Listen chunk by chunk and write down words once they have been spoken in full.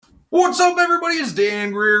What's up, everybody? It's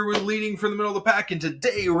Dan Greer with Leading from the Middle of the Pack, and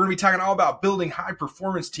today we're going to be talking all about building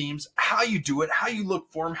high-performance teams, how you do it, how you look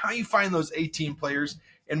for them, how you find those A-team players,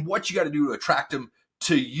 and what you got to do to attract them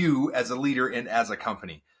to you as a leader and as a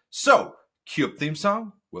company. So, cue up theme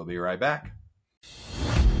song. We'll be right back.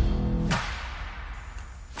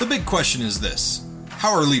 The big question is this: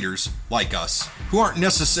 how are leaders like us, who aren't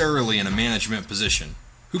necessarily in a management position,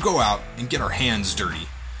 who go out and get our hands dirty,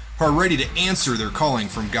 who are ready to answer their calling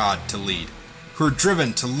from God to lead, who are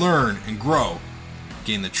driven to learn and grow,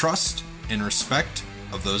 gain the trust and respect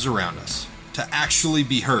of those around us, to actually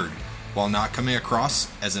be heard while not coming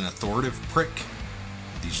across as an authoritative prick?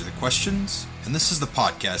 These are the questions, and this is the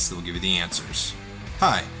podcast that will give you the answers.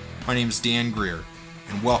 Hi, my name is Dan Greer,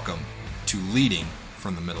 and welcome to Leading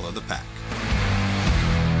from the Middle of the Pack.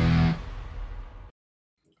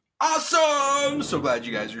 Awesome! So glad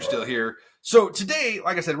you guys are still here. So today,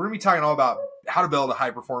 like I said, we're going to be talking all about how to build a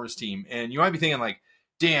high-performance team. And you might be thinking like,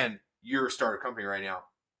 Dan, you're a startup company right now.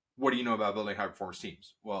 What do you know about building high-performance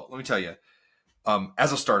teams? Well, let me tell you,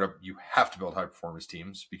 as a startup, you have to build high-performance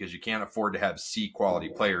teams because you can't afford to have C-quality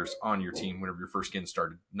players on your team whenever you're first getting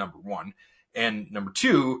started, number one. And number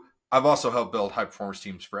two, I've also helped build high-performance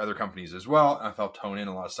teams for other companies as well. And I've helped hone in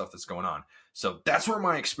a lot of stuff that's going on. So that's where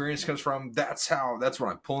my experience comes from. That's what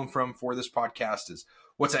I'm pulling from for this podcast, is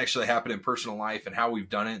what's actually happened in personal life and how we've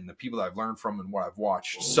done it and the people that I've learned from and what I've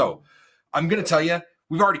watched. So I'm going to tell you,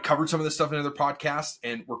 we've already covered some of this stuff in other podcasts,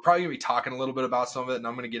 and we're probably going to be talking a little bit about some of it. And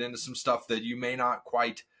I'm going to get into some stuff that you may not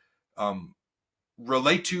quite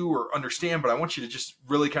relate to or understand, but I want you to just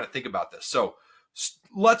really kind of think about this. So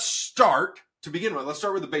let's start to begin with. Let's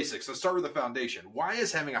start with the basics. Let's start with the foundation. Why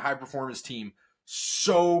is having a high performance team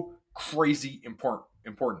so crazy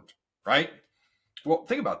important, right? Well,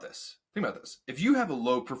 think about this. If you have a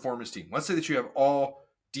low performance team, let's say that you have all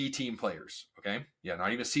D team players, okay? Yeah,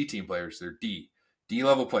 not even C team players. They're D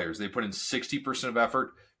level players. They put in 60% of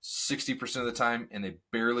effort, 60% of the time, and they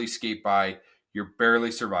barely skate by. You're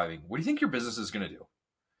barely surviving. What do you think your business is going to do?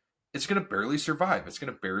 It's going to barely survive. It's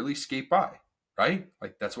going to barely skate by, right?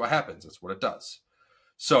 Like, that's what happens. That's what it does.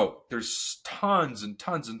 So there's tons and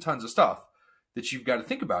tons and tons of stuff that you've got to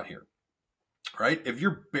think about here, right? If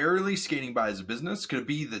you're barely skating by as a business, could it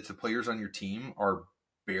be that the players on your team are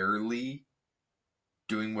barely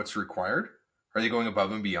doing what's required? Are they going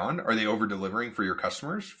above and beyond? Are they over delivering for your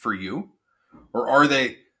customers, for you? Or are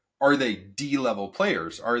they D level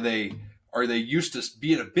players? Are they used to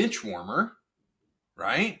being a bench warmer,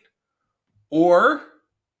 right? Or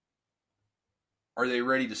are they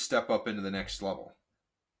ready to step up into the next level?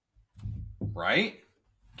 Right?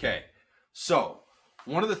 Okay. So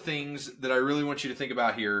one of the things that I really want you to think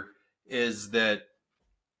about here is that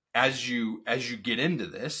as you get into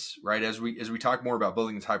this, right, as we talk more about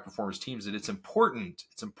building these high performance teams, that it's important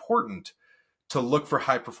to look for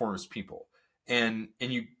high performance people. And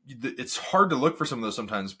it's hard to look for some of those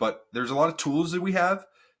sometimes, but there's a lot of tools that we have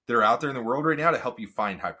that are out there in the world right now to help you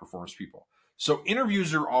find high performance people. So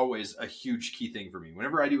interviews are always a huge key thing for me.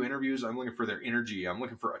 Whenever I do interviews, I'm looking for their energy. I'm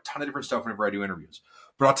looking for a ton of different stuff whenever I do interviews.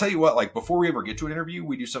 But I'll tell you what, like before we ever get to an interview,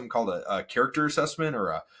 we do something called a character assessment,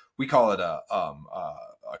 or we call it a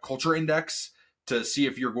culture index, to see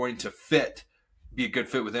if you're going to be a good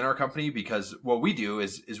fit within our company. Because what we do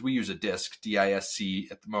is we use a DISC, D-I-S-C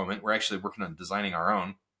at the moment. We're actually working on designing our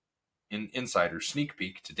own insider sneak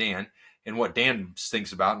peek to Dan and what Dan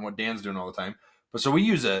thinks about and what Dan's doing all the time. But so we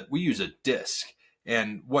use a DISC,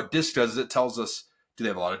 and what DISC does is it tells us, do they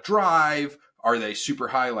have a lot of drive? Are they super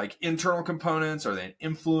high, like internal components? Are they an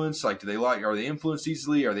influence? Like, are they influenced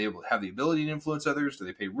easily? Are they able to have the ability to influence others? Do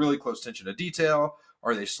they pay really close attention to detail?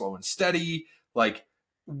 Are they slow and steady? Like,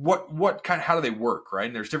 how do they work, right?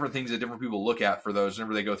 And there's different things that different people look at for those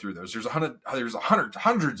whenever they go through those. There's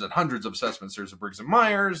hundreds and hundreds of assessments. There's the Briggs and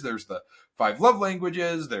Myers. There's the 5 love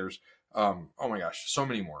languages. There's oh my gosh, so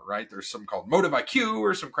many more, right? There's some called Motive IQ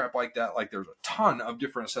or some crap like that. Like, there's a ton of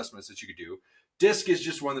different assessments that you could do. DISC is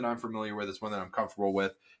just one that I'm familiar with. It's one that I'm comfortable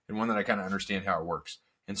with, and one that I kind of understand how it works.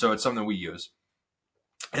 And so it's something we use.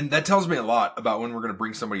 And that tells me a lot about when we're going to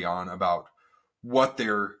bring somebody on, about what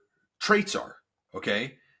their traits are.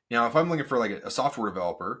 Okay. Now, if I'm looking for like a software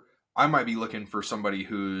developer, I might be looking for somebody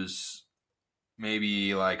who's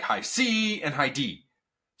maybe like high C and high D.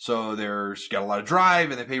 So there's got a lot of drive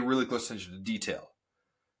and they pay really close attention to detail,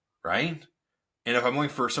 right? And if I'm looking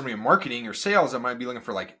for somebody in marketing or sales, I might be looking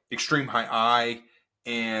for like extreme high I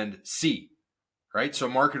and C, right? So a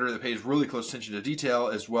marketer that pays really close attention to detail,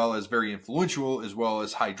 as well as very influential, as well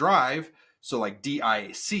as high drive. So like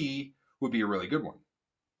DIC would be a really good one,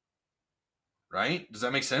 right? Does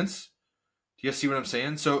that make sense? Do you guys see what I'm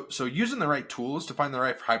saying? So using the right tools to find the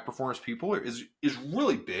right high performance people is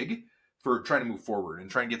really big for trying to move forward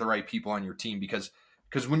and trying to get the right people on your team, because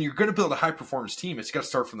when you're going to build a high performance team, it's got to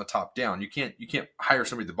start from the top down. You can't hire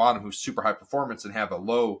somebody at the bottom who's super high performance and have a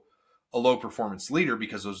low performance leader,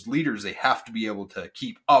 because those leaders, they have to be able to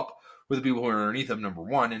keep up with the people who are underneath them, number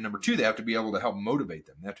one, and number two, they have to be able to help motivate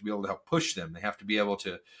them. They have to be able to help push them. They have to be able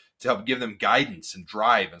to help give them guidance and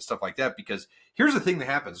drive and stuff like that. Because here's the thing that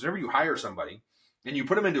happens: whenever you hire somebody and you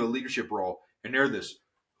put them into a leadership role, and they're this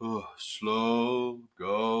slow,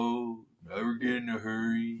 go, never get in a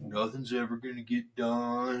hurry, nothing's ever going to get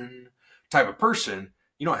done type of person,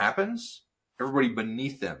 you know what happens? Everybody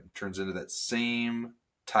beneath them turns into that same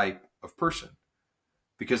type of person,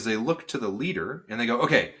 because they look to the leader and they go,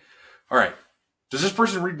 okay, all right, does this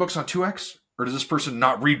person read books on 2X, or does this person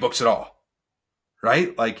not read books at all?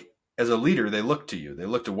 Right? Like, as a leader, they look to you. They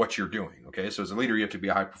look to what you're doing. Okay. So as a leader, you have to be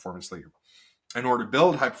a high performance leader. In order to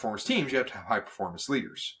build high performance teams, you have to have high performance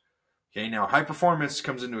leaders. Okay. Now, high performance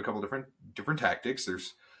comes into a couple different tactics.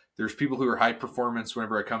 There's people who are high performance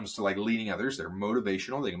whenever it comes to like leading others. They're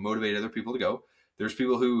motivational. They can motivate other people to go. There's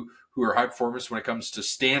people who are high performance when it comes to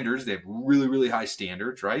standards. They have really, really high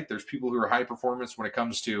standards, right? There's people who are high performance when it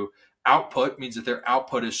comes to output, means that their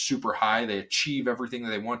output is super high. They achieve everything that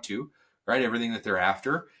they want to, right? Everything that they're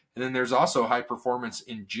after. And then there's also high performance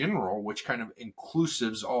in general, which kind of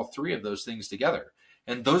inclusives all three of those things together.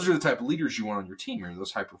 And those are the type of leaders you want on your team, are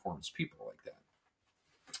those high performance people like that.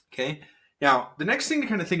 Okay. Now, the next thing to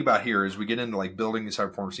kind of think about here is we get into like building these high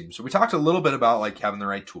performance teams. So we talked a little bit about like having the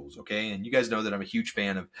right tools. Okay. And you guys know that I'm a huge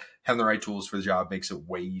fan of having the right tools for the job. Makes it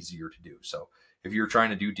way easier to do. So if you're trying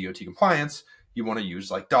to do DOT compliance, you want to use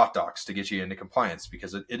like .docs to get you into compliance,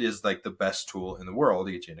 because it is like the best tool in the world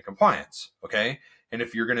to get you into compliance. Okay. And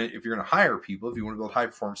if you're going to hire people, if you want to build high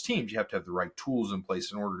performance teams, you have to have the right tools in place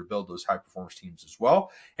in order to build those high performance teams as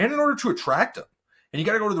well, and in order to attract them. And you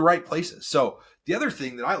got to go to the right places. So the other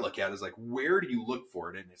thing that I look at is like, where do you look for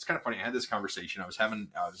it? And it's kind of funny. I had this conversation. I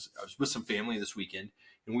was with some family this weekend,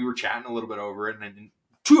 and we were chatting a little bit over it. And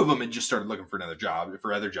two of them had just started looking for other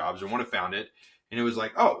jobs, and one had found it. And it was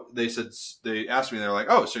like, oh, they asked me, they're like,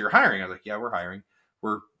 oh, so you're hiring? I was like, yeah, we're hiring.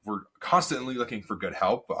 We're constantly looking for good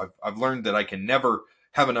help. I've learned that I can never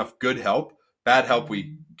have enough good help. Bad help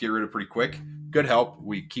we get rid of pretty quick. Good help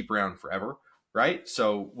we keep around forever, right?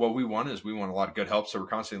 So what we want is a lot of good help. So we're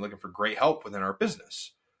constantly looking for great help within our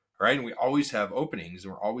business, right? And we always have openings,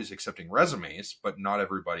 and we're always accepting resumes, but not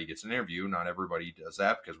everybody gets an interview. Not everybody does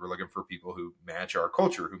that, because we're looking for people who match our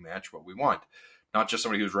culture, who match what we want, not just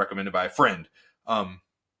somebody who's recommended by a friend.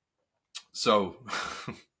 So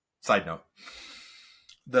side note,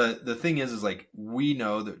 the thing is like, we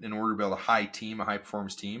know that in order to build a high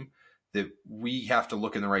performance team, that we have to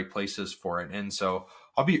look in the right places for it. And so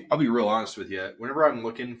I'll be real honest with you. Whenever I'm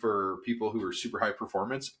looking for people who are super high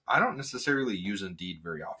performance, I don't necessarily use Indeed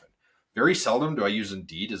very often. Very seldom do I use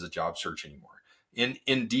Indeed as a job search anymore.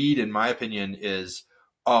 Indeed, in my opinion, is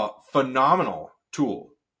a phenomenal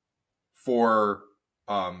tool for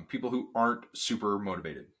people who aren't super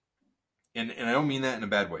motivated. And I don't mean that in a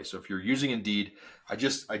bad way. So if you're using Indeed, I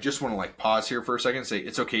just want to like pause here for a second and say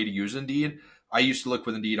it's okay to use Indeed. I used to look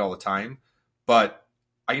with Indeed all the time, but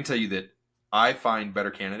I can tell you that I find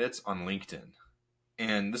better candidates on LinkedIn.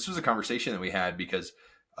 And this was a conversation that we had because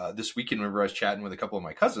this weekend, whenever I was chatting with a couple of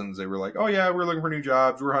my cousins, they were like, oh yeah, we're looking for new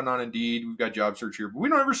jobs. We're hunting on Indeed. We've got job search here, but we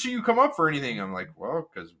don't ever see you come up for anything. I'm like, well,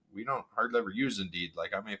 because we don't hardly ever use Indeed.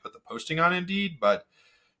 Like, I may put the posting on Indeed, but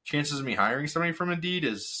chances of me hiring somebody from Indeed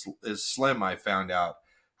is slim. I found out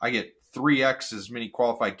I get 3x as many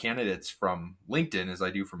qualified candidates from LinkedIn as I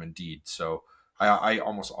do from Indeed. So I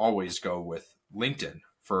almost always go with LinkedIn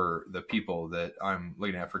for the people that I'm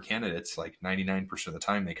looking at for candidates. Like 99% of the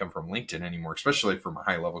time they come from LinkedIn anymore, especially for my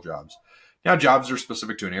high level jobs. Now, jobs are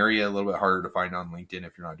specific to an area, a little bit harder to find on LinkedIn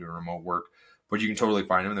if you're not doing remote work, but you can totally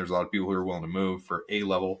find them. There's a lot of people who are willing to move for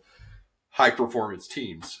A-level high performance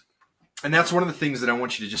teams. And that's one of the things that I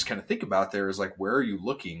want you to just kind of think about there is like, where are you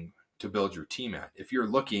looking to build your team at? If you're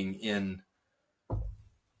looking in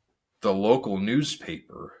the local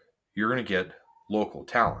newspaper, you're going to get local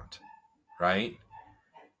talent, right?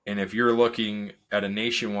 And if you're looking at a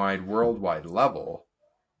nationwide, worldwide level,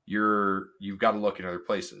 you've got to look in other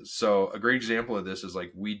places. So a great example of this is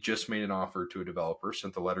like, we just made an offer to a developer,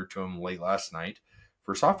 sent the letter to him late last night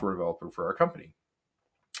for a software developer for our company.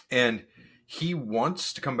 And he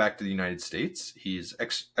wants to come back to the United States. He's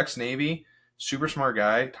ex-Navy, super smart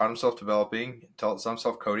guy, taught himself developing, taught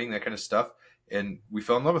himself coding, that kind of stuff. And we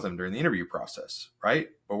fell in love with him during the interview process, right?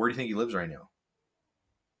 But where do you think he lives right now?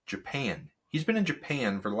 Japan. He's been in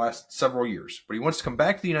Japan for the last several years, but he wants to come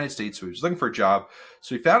back to the United States. So he was looking for a job.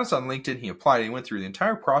 So he found us on LinkedIn. He applied. And he went through the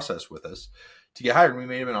entire process with us to get hired. And we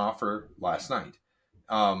made him an offer last night,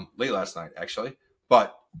 late last night, actually.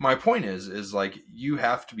 But my point is like, you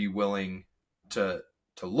have to be willing to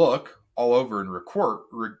look all over and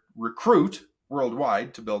recruit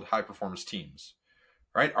worldwide to build high performance teams,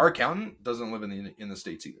 right? Our accountant doesn't live in the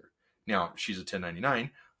States either. Now she's a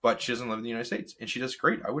 1099, but she doesn't live in the United States, and she does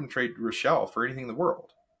great. I wouldn't trade Rochelle for anything in the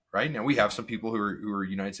world, right? Now we have some people who are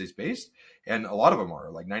United States based, and a lot of them are.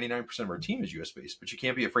 Like 99% of our team is US based, but you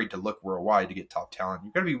can't be afraid to look worldwide to get top talent.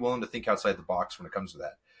 You've got to be willing to think outside the box when it comes to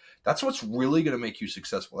that. That's what's really going to make you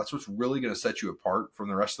successful. That's what's really going to set you apart from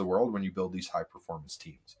the rest of the world when you build these high performance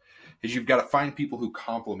teams. Is you've got to find people who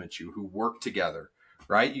complement you, who work together,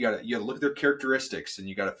 right? You got to look at their characteristics, and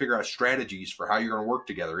you got to figure out strategies for how you're going to work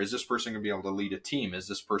together. Is this person going to be able to lead a team? Is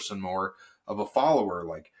this person more of a follower?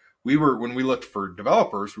 Like when we looked for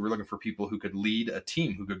developers, we were looking for people who could lead a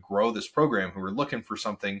team, who could grow this program, who were looking for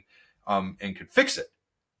something and could fix it,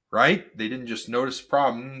 right? They didn't just notice a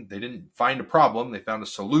problem. They didn't find a problem. They found a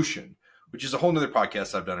solution, which is a whole nother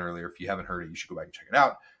podcast I've done earlier. If you haven't heard it, you should go back and check it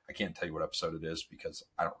out. I can't tell you what episode it is because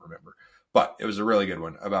I don't remember, but it was a really good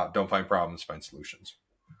one about don't find problems, find solutions.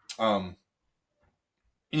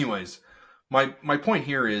 Anyways, my point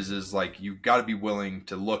here is like, you've got to be willing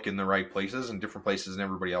to look in the right places and different places than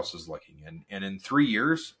everybody else is looking. And in 3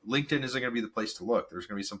 years, LinkedIn isn't going to be the place to look. There's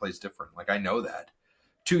going to be someplace different. Like, I know that.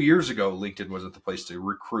 2 years ago, LinkedIn wasn't the place to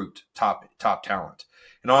recruit top talent.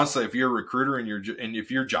 And honestly, if you're a recruiter and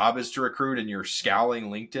if your job is to recruit and you're scouring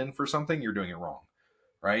LinkedIn for something, you're doing it wrong.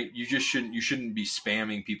 Right? You shouldn't be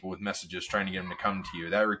spamming people with messages trying to get them to come to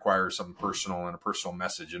you. That requires something personal and a personal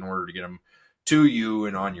message in order to get them to you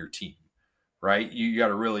and on your team, right? You got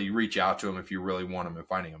to really reach out to them if you really want them and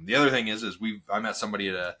finding them. The other thing is I met somebody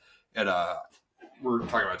at a we're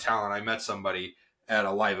talking about talent. I met somebody at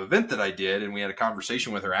a live event that I did, and we had a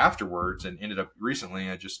conversation with her afterwards, and ended up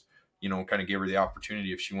recently, I just, kind of gave her the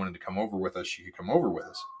opportunity. If she wanted to come over with us, she could come over with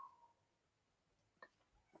us.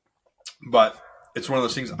 But it's one of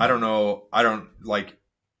those things,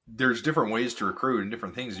 there's different ways to recruit and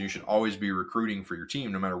different things. And you should always be recruiting for your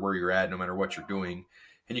team, no matter where you're at, no matter what you're doing.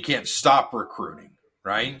 And you can't stop recruiting,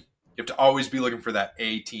 right? You have to always be looking for that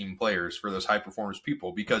A team players, for those high performance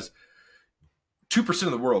people, because 2%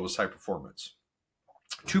 of the world is high performance.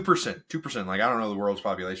 2%. Like, I don't know the world's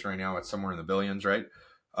population right now. It's somewhere in the billions, right?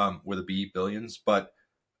 With a B, billions. But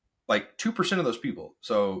like 2% of those people.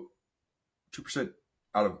 So 2%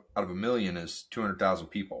 out of a million is 200,000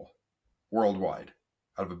 people worldwide.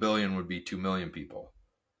 Out of a billion would be 2 million people,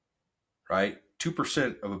 right?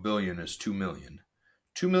 2% of a billion is 2 million.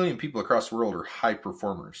 2 million people across the world are high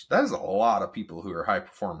performers. That is a lot of people who are high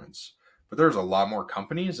performance, but there's a lot more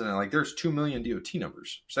companies, and like, there's 2 million DOT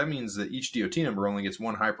numbers. So that means that each DOT number only gets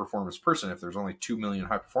one high performance person if there's only 2 million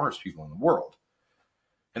high performance people in the world.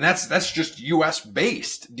 And that's just US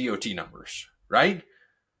based DOT numbers, right?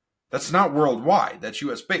 That's not worldwide. That's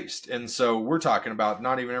U.S. based. And so we're talking about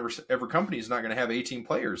not even every company is not going to have 18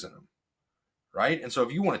 players in them, right? And so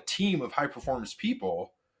if you want a team of high performance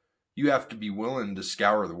people, you have to be willing to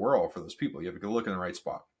scour the world for those people. You have to go look in the right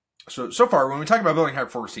spot. So far, when we talk about building high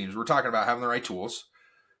performance teams, we're talking about having the right tools,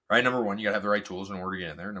 right? Number one, you got to have the right tools in order to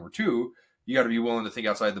get in there. Number two, you got to be willing to think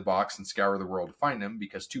outside the box and scour the world to find them,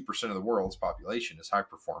 because 2% of the world's population is high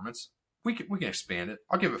performance. We can expand it.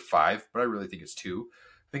 I'll give it 5, but I really think it's 2.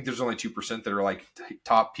 I think there's only 2% that are like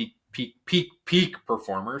top peak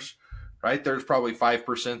performers, right? There's probably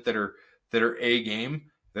 5% that are A game.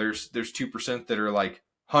 There's 2% that are like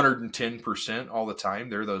 110% all the time.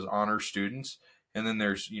 They're those honor students. And then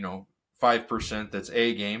there's, 5% that's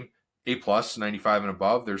A game, A plus, 95 and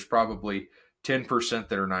above. There's probably 10%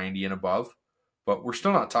 that are 90 and above, but we're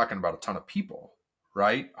still not talking about a ton of people,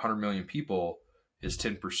 right? 100 million people is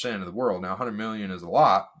 10% of the world. Now, 100 million is a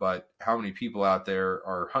lot, but how many people out there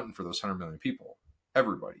are hunting for those 100 million people?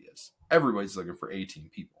 Everybody is. Everybody's looking for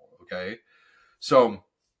 18 people, okay? So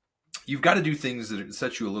you've got to do things that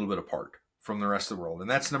set you a little bit apart from the rest of the world. And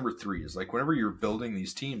that's number 3, is like, whenever you're building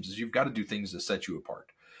these teams, is you've got to do things that set you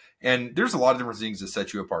apart. And there's a lot of different things that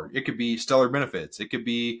set you apart. It could be stellar benefits. It could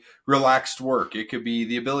be relaxed work. It could be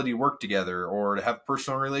the ability to work together, or to have a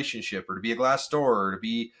personal relationship, or to be a Glassdoor, or to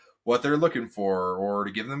be what they're looking for, or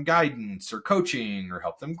to give them guidance or coaching or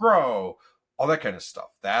help them grow, all that kind of stuff.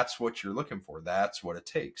 That's what you're looking for. That's what it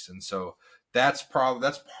takes. And so that's part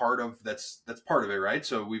of it, right?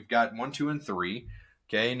 So we've got 1, 2, and 3.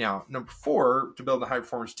 Okay. Now, number 4 to build a high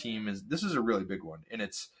performance team this is a really big one, and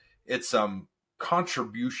it's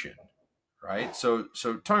contribution, right? So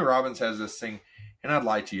Tony Robbins has this thing, and I'd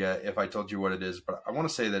lie to you if I told you what it is, but I want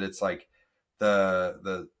to say that it's like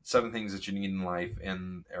the 7 things that you need in life,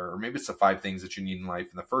 and or maybe it's the 5 things that you need in life,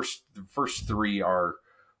 and the first 3 are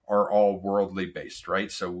all worldly based,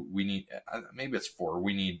 right? So we need, maybe it's 4.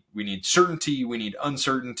 We need certainty, we need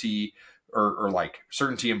uncertainty, or like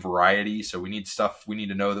certainty and variety. So we need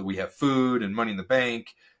to know that we have food and money in the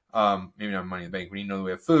bank. Maybe not money in the bank. We need to know that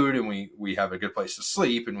we have food, and we have a good place to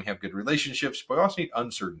sleep, and we have good relationships. But we also need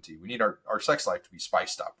uncertainty. We need our sex life to be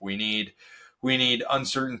spiced up. We need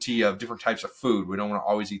uncertainty of different types of food. We don't want to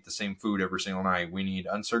always eat the same food every single night. We need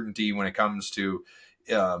uncertainty when it comes to,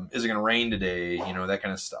 is it going to rain today? That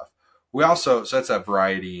kind of stuff. We also, so that's that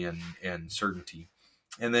variety and certainty.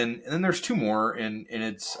 And then there's 2 more, and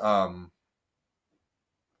it's,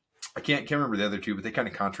 I can't remember the other 2, but they kind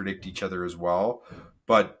of contradict each other as well.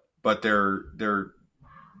 But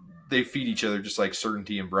they feed each other just like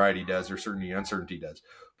certainty and variety does, or certainty and uncertainty does.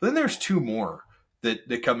 But then there's 2 more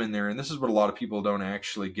that come in there, and this is what a lot of people don't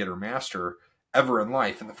actually get or master ever in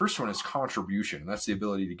life. And the first one is contribution. That's the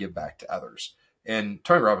ability to give back to others. And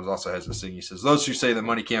Tony Robbins also has this thing. He says, those who say that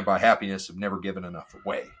money can't buy happiness have never given enough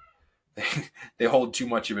away. They hold too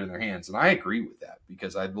much of it in their hands. And I agree with that,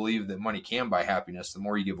 because I believe that money can buy happiness. The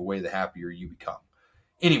more you give away, the happier you become.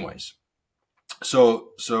 Anyways, so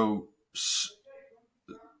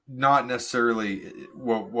not necessarily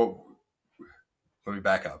what let me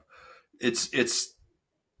back up. It's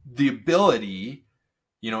the ability,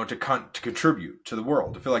 to contribute to the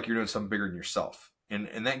world, to feel like you're doing something bigger than yourself.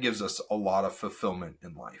 And that gives us a lot of fulfillment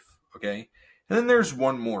in life. Okay. And then there's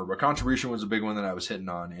one more, but contribution was a big one that I was hitting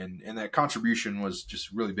on. And that contribution was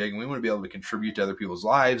just really big. And we want to be able to contribute to other people's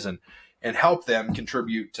lives and help them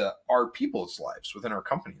contribute to our people's lives within our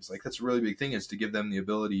companies. Like, that's a really big thing, is to give them the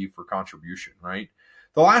ability for contribution, right?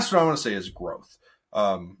 The last one I want to say is growth.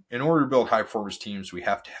 In order to build high performance teams, we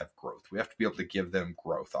have to have growth. We have to be able to give them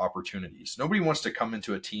growth opportunities. Nobody wants to come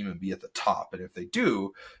into a team and be at the top. And if they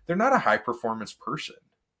do, they're not a high performance person,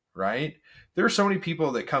 right? There are so many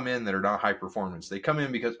people that come in that are not high performance. They come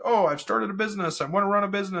in because, oh, I've started a business. I want to run a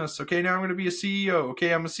business. Okay, now I'm going to be a CEO.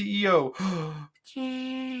 Okay, I'm a CEO.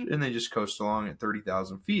 And they just coast along at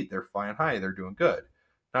 30,000 feet. They're flying high. They're doing good.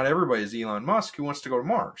 Not everybody is Elon Musk who wants to go to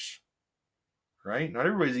Mars, right? Not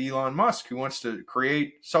everybody's Elon Musk who wants to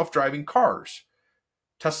create self-driving cars.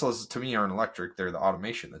 Teslas, to me, aren't electric. They're the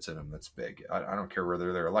automation that's in them that's big. I don't care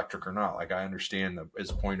whether they're electric or not. Like, I understand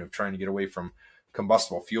his point of trying to get away from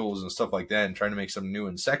combustible fuels and stuff like that and trying to make something new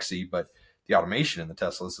and sexy, but the automation in the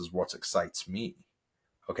Teslas is what excites me.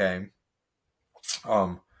 Okay.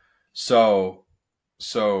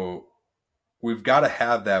 So we've got to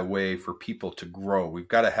have that way for people to grow. We've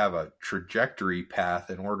got to have a trajectory path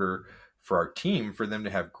in order for our team, for them to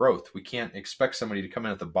have growth. We can't expect somebody to come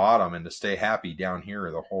in at the bottom and to stay happy down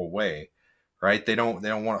here the whole way, right? They don't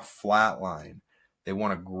want to flatline. They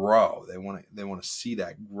want to grow. They want to see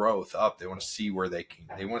that growth up. They want to see where they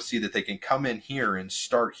want to see that they can come in here and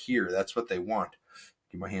start here. That's what they want.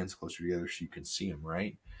 Get my hands closer together so you can see them,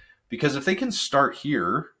 right? Because if they can start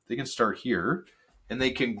here, and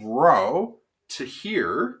they can grow to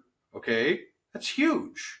here, okay, that's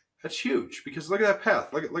huge. That's huge, because look at that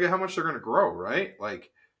path. Look at how much they're going to grow, right?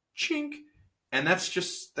 Like, chink. And that's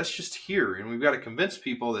just here. And we've got to convince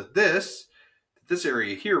people that this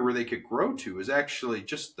area here where they could grow to is actually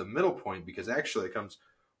just the middle point, because actually it comes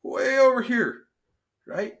way over here,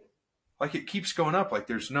 right? Like, it keeps going up. Like,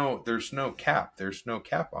 there's no cap. There's no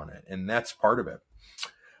cap on it. And that's part of it.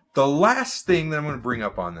 The last thing that I'm going to bring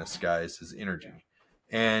up on this, guys, is energy.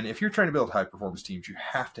 And if you're trying to build high performance teams, you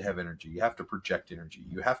have to have energy. You have to project energy.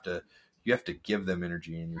 You have to give them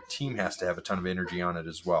energy, and your team has to have a ton of energy on it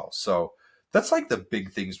as well. So that's like the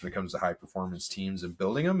big things when it comes to high performance teams and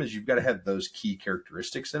building them, is you've got to have those key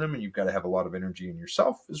characteristics in them, and you've got to have a lot of energy in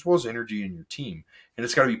yourself as well as energy in your team. And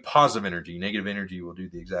it's got to be positive energy. Negative energy will do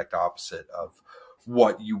the exact opposite of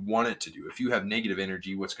what you want it to do. If you have negative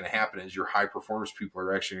energy, what's going to happen is your high performance people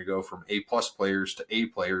are actually going to go from A+ players to A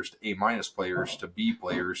players to A- players to B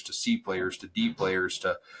players to C players to D players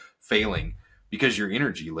to failing, because your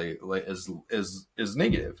energy is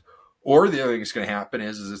negative. Or the other thing that's going to happen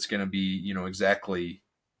is it's going to be, exactly,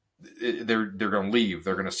 they're going to leave.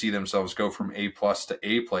 They're going to see themselves go from A+ to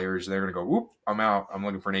A players. And they're going to go, whoop, I'm out. I'm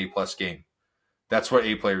looking for an A+ game. That's what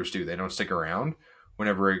A players do. They don't stick around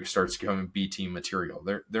whenever it starts becoming B team material.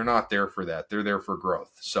 They're not there for that. They're there for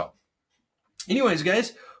growth. So anyways,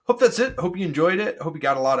 guys, hope that's it. Hope you enjoyed it. Hope you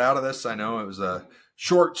got a lot out of this. I know it was a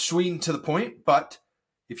short, sweet, and to the point, but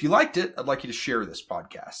if you liked it, I'd like you to share this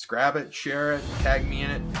podcast. Grab it, share it, tag me in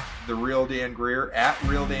it. The Real Dan Greer, at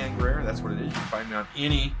Real Dan Greer. That's what it is. You can find me on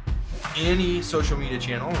any any social media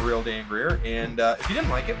channel, Real Dan Greer. And if you didn't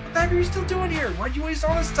like it, what the heck are you still doing here? Why'd you waste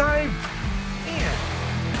all this time? Man,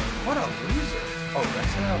 what a loser. Oh, did I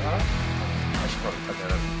say that out loud? I should probably cut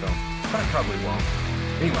that out of the film, but I probably won't.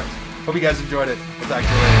 Anyways, hope you guys enjoyed it. We'll talk to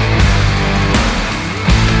you later.